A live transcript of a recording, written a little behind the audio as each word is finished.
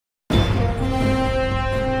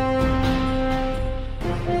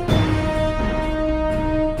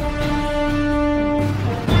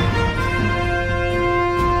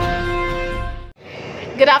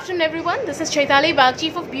Good afternoon everyone, this is Chaitali Bagh,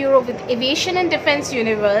 Chief of Bureau with Aviation and Defense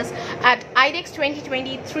Universe at IDEX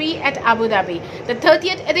 2023 at Abu Dhabi. The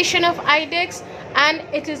 30th edition of IDEX, and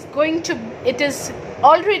it is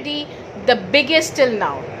already the biggest till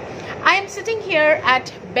now. I am sitting here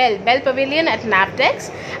at Bell Pavilion at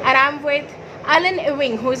NAVDEX, and I am with Alan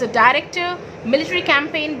Ewing, who is a Director, Military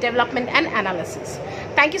Campaign Development and Analysis.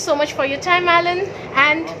 Thank you so much for your time, Alan,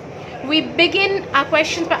 and we begin our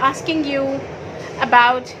questions by asking you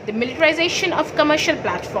about the militarization of commercial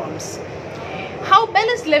platforms. How Bell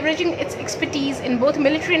is leveraging its expertise in both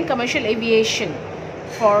military and commercial aviation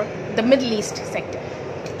for the Middle East sector?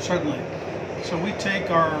 Certainly. So we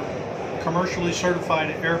take our commercially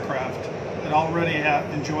certified aircraft that already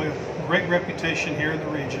enjoy a great reputation here in the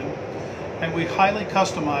region, and we highly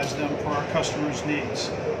customize them for our customers'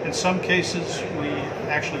 needs. In some cases, we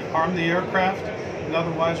actually arm the aircraft, and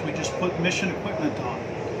otherwise we just put mission equipment on.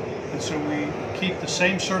 And so we keep the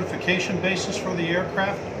same certification basis for the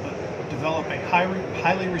aircraft, but develop a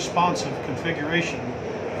highly responsive configuration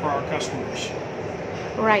for our customers.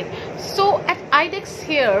 Right. So at IDEX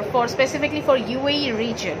here, specifically for UAE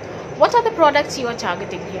region, what are the products you are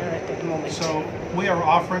targeting here at the moment? So we are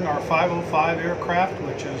offering our 505 aircraft,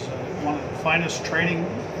 which is one of the finest training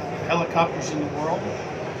helicopters in the world.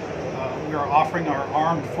 We are offering our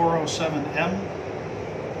armed 407M,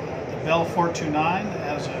 the Bell 429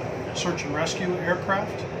 as a search and rescue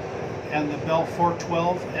aircraft, and the Bell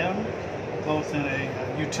 412M, both in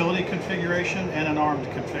a utility configuration and an armed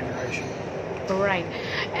configuration. Right.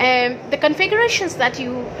 The configurations that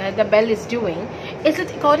the Bell is doing, is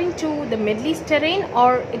it according to the Middle East terrain,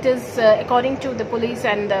 or it is according to the police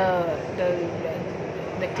and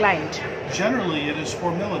the client? Generally, it is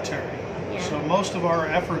for military. Yeah. So most of our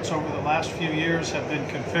efforts over the last few years have been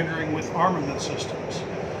configuring with armament systems.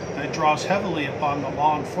 It draws heavily upon the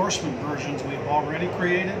law enforcement versions we have already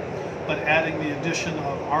created, but adding the addition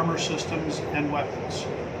of armor systems and weapons.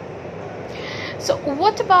 So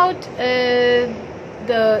what about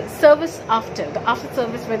the service after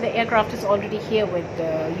service where the aircraft is already here with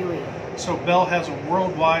UAE? So Bell has a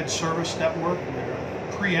worldwide service network. We're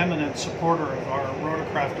a preeminent supporter of our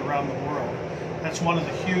rotorcraft around the world. That's one of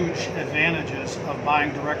the huge advantages of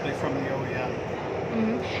buying directly from the OEM.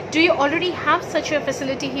 Mm-hmm. Do you already have such a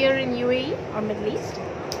facility here in UAE or Middle East?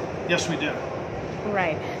 Yes, we do.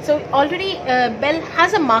 Right. So already Bell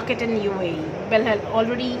has a market in UAE. Bell has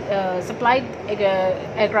already supplied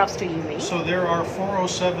aircrafts to UAE. So there are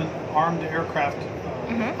 407 armed aircraft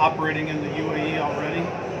operating in the UAE already,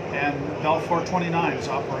 and Bell 429 is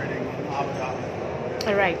operating in Abu Dhabi.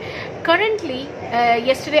 All right. Currently,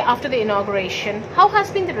 yesterday after the inauguration, how has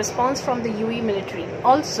been the response from the UAE military?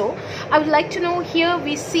 Also, I would like to know, here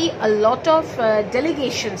we see a lot of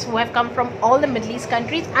delegations who have come from all the Middle East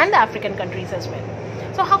countries and the African countries as well.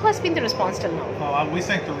 So how has been the response till now? We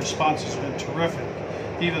think the response has been terrific.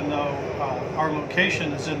 Even though our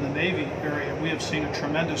location is in the Navy area, we have seen a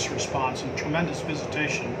tremendous response and tremendous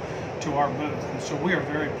visitation to our booth. And so we are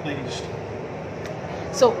very pleased.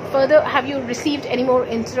 So further, have you received any more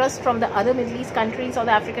interest from the other Middle East countries or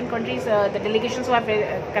the African countries, the delegations who have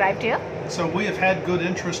arrived here? So we have had good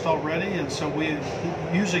interest already, and so we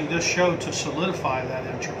are using this show to solidify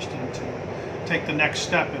that interest and to take the next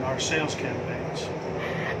step in our sales campaigns.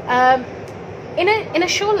 In a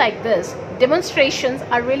show like this, demonstrations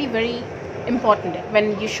are really very important.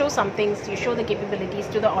 When you show some things, you show the capabilities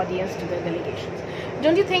to the audience, to the delegations.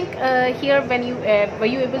 Don't you think here, when were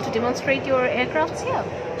you able to demonstrate your aircrafts here?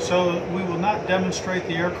 So we will not demonstrate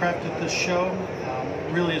the aircraft at this show.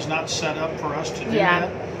 It really is not set up for us to do that.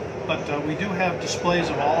 But we do have displays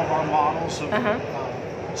of all of our models of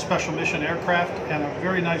special mission aircraft, and a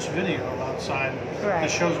very nice video outside that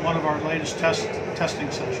shows one of our latest testing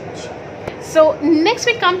sessions. So next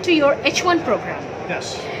we come to your H1 program.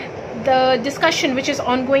 Yes. The discussion which is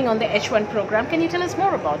ongoing on the H1 program, can you tell us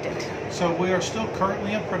more about it? So we are still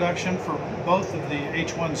currently in production for both of the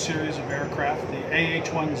H1 series of aircraft, the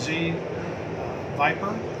AH-1Z Viper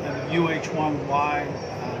and the UH-1Y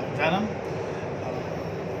Venom.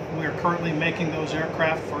 We are currently making those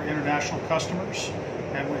aircraft for international customers,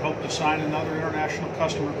 and we hope to sign another international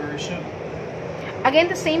customer very soon. Again,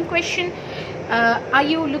 the same question. Are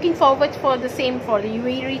you looking forward for the same for the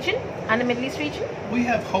UAE region and the Middle East region? We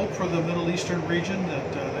have hope for the Middle Eastern region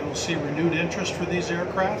that they will see renewed interest for these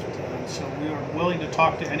aircraft, and so we are willing to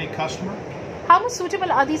talk to any customer. How much suitable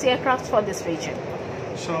are these aircrafts for this region?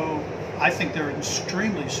 So I think they're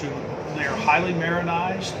extremely suitable. They are highly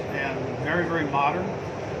marinized and very, very modern.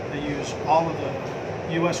 They use all of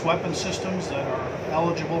the U.S. weapon systems that are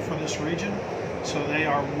eligible for this region. So they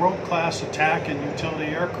are world-class attack and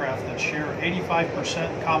utility aircraft that share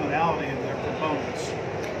 85% commonality in their components.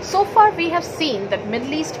 So far we have seen that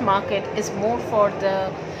Middle East market is more for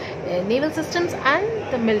the naval systems and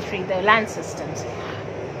the military, the land systems.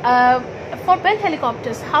 For Bell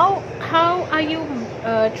helicopters, how are you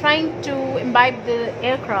trying to imbibe the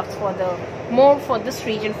aircrafts for this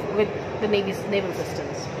region with the naval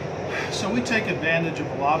systems? So we take advantage of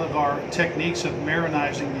a lot of our techniques of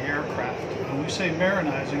marinizing the aircraft. When we say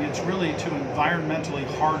marinizing, it's really to environmentally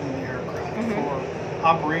harden the aircraft for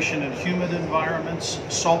operation in humid environments,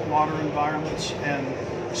 saltwater environments, and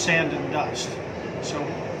sand and dust. So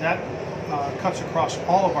that cuts across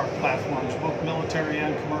all of our platforms, both military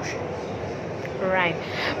and commercial. Right.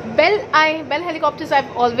 Bell helicopters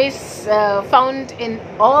I've always found in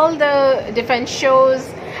all the defense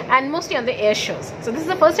shows and mostly on the air shows. So this is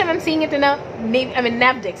the first time I'm seeing it in a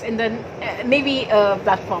NAVDEX, in the Navy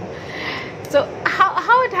platform. So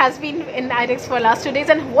how it has been in IDEX for the last 2 days,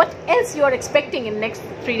 and what else you are expecting in the next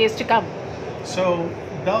 3 days to come? So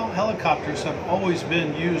Bell helicopters have always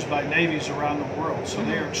been used by navies around the world, so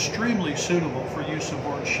they are extremely suitable for use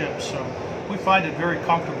aboard ships. So we find it very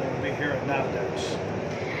comfortable to be here at NAVDEX.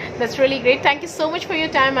 That's really great. Thank you so much for your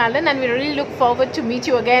time, Alan, and we really look forward to meet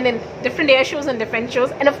you again in different air shows and defense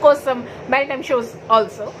shows, and of course some maritime shows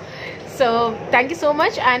also. So thank you so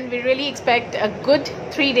much, and we really expect a good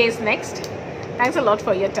 3 days next. Thanks a lot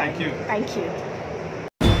for your time. Thank you. Thank you.